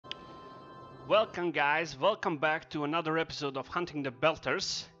Welcome guys, welcome back to another episode of Hunting the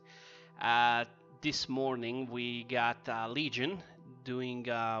Belters. This morning we got Legion doing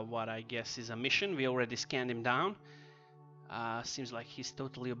what I guess is a mission. We already scanned him down. Seems like he's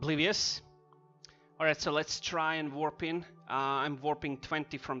totally oblivious. Alright, so let's try and warp in. I'm warping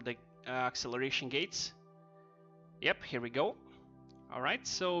 20 from the acceleration gates. Yep, here we go. Alright,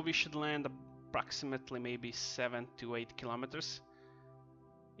 so we should land approximately maybe 7 to 8 kilometers.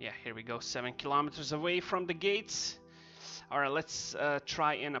 Yeah, here we go, 7 kilometers away from the gates. Alright, let's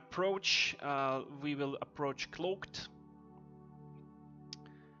try and approach. We will approach cloaked.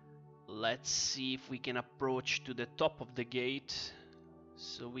 Let's see if we can approach to the top of the gate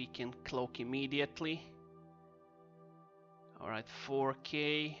so we can cloak immediately. Alright,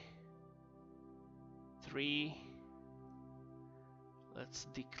 4K. 3. Let's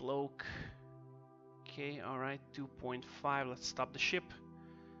decloak. Okay, alright, 2.5. Let's stop the ship.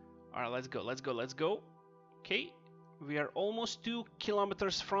 Alright, let's go. Okay, we are almost 2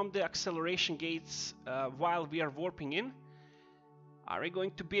 kilometers from the acceleration gates while we are warping in. Are we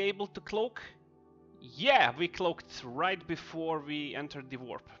going to be able to cloak? Yeah, we cloaked right before we entered the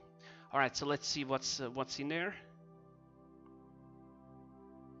warp. Alright, so let's see what's in there.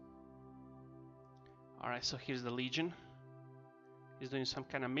 Alright, so here's the Legion. He's doing some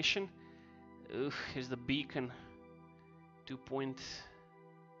kind of mission. Here's the beacon. 2 point...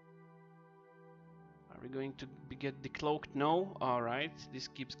 Are we going to get decloaked? No? Alright, this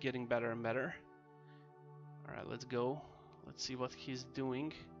keeps getting better and better. Alright, let's go. Let's see what he's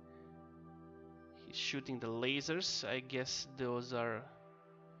doing. He's shooting the lasers. I guess those are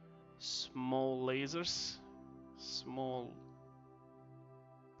small lasers. Small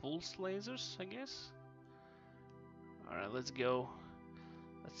pulse lasers, I guess. Alright, let's go.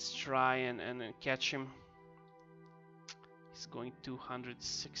 Let's try and catch him. He's going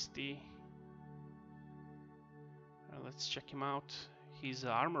 260. Let's check him out. He's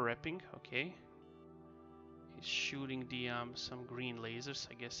armor wrapping, okay. He's shooting the some green lasers.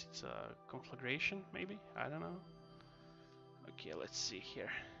 I guess it's a conflagration, maybe. I don't know. Okay, let's see here.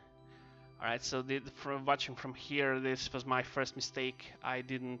 All right, so from watching from here, this was my first mistake. I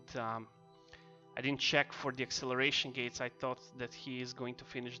didn't check for the acceleration gates. I thought that he is going to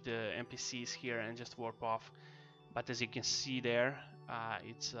finish the NPCs here and just warp off. But as you can see there,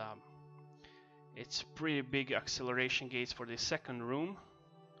 it's pretty big acceleration gates for the second room.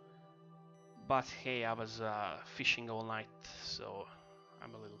 But hey, I was fishing all night, so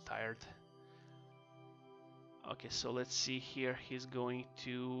I'm a little tired. Okay, so let's see here. He's going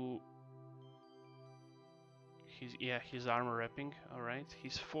to... He's armor wrapping. Alright,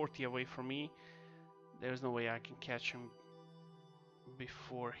 he's 40 away from me. There's no way I can catch him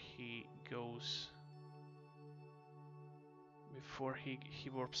before he goes... Before he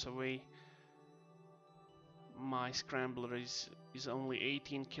warps away. My scrambler is only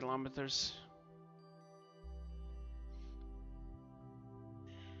 18 kilometers.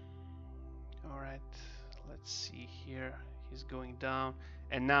 Alright, let's see here. He's going down.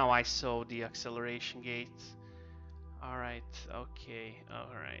 And now I saw the acceleration gate. Alright, okay,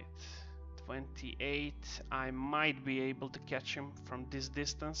 alright. 28. I might be able to catch him from this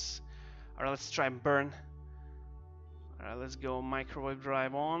distance. Alright, let's try and burn. Alright, let's go. Microwave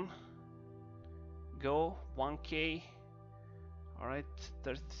drive on. Go 1K. Alright,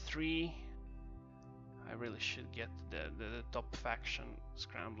 33. I really should get the top faction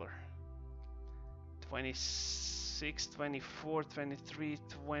scrambler. 26, 24, 23,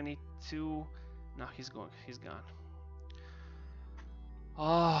 22. No, he's gone.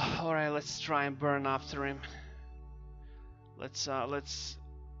 Oh, alright, let's try and burn after him. Let's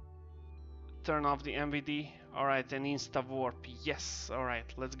turn off the MVD. Alright, and insta warp. Yes,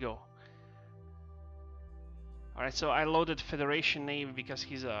 alright, let's go. Alright, so I loaded Federation Navy because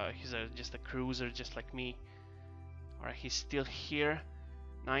he's just a cruiser just like me. Alright, he's still here.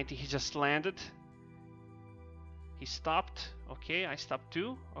 90, he just landed. He stopped. Okay, I stopped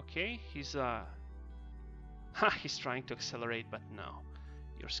too. Okay, he's he's trying to accelerate, but no.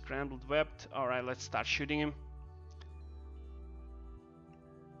 You're scrambled, webbed. Alright, let's start shooting him.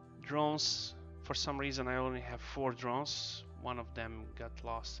 Drones. For some reason I only have 4 drones. One of them got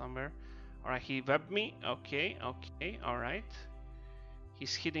lost somewhere. Alright, he webbed me. Okay, alright.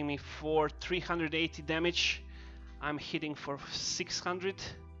 He's hitting me for 380 damage. I'm hitting for 600.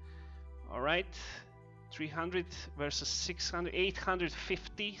 Alright. 300 versus 600,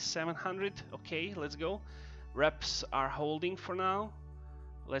 850, 700. Okay, let's go. Reps are holding for now.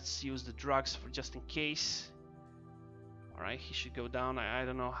 Let's use the drugs for just in case. Alright, he should go down. I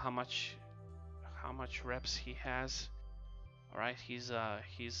don't know how much reps he has. Alright, he's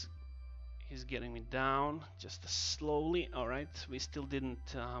He's getting me down just slowly. All right, we still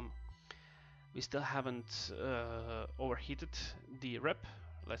didn't. We still haven't overheated the rep.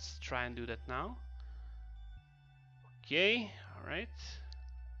 Let's try and do that now. Okay, all right.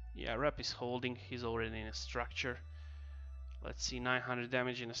 Yeah, rep is holding. He's already in a structure. Let's see, 900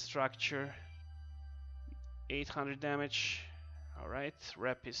 damage in a structure. 800 damage. All right,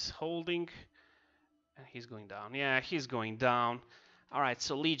 rep is holding. And he's going down. Yeah, he's going down. All right,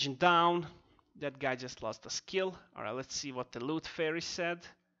 so Legion down. That guy just lost a skill. All right, let's see what the loot fairy said.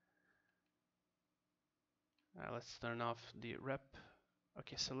 Let's turn off the rep.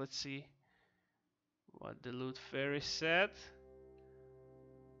 Okay, so let's see what the loot fairy said.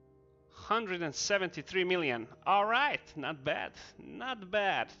 173 million. All right, not bad, not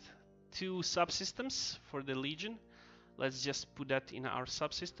bad. 2 subsystems for the Legion. Let's just put that in our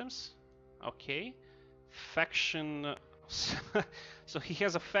subsystems. Okay, faction. So he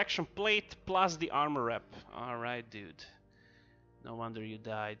has a faction plate plus the armor rep. All right, dude. No wonder you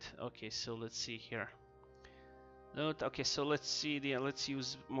died. Okay, so let's see here. Okay, so let's see the. Let's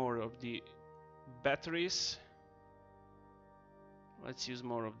use more of the batteries. Let's use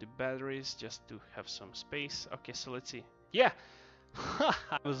more of the batteries just to have some space. Okay, so let's see. Yeah,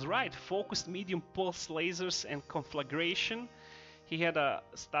 I was right. Focused medium pulse lasers and conflagration. He had a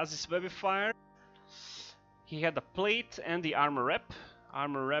stasis webifier. He had a plate and the armor rep.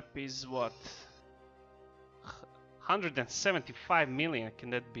 Armor rep is what? 175 million.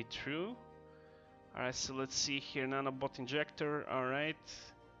 Can that be true? Alright, so let's see here. Nanobot injector. Alright.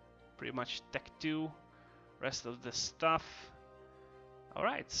 Pretty much Tech 2. Rest of the stuff.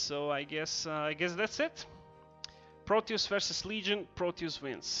 Alright, so I guess that's it. Proteus versus Legion. Proteus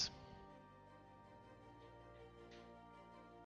wins.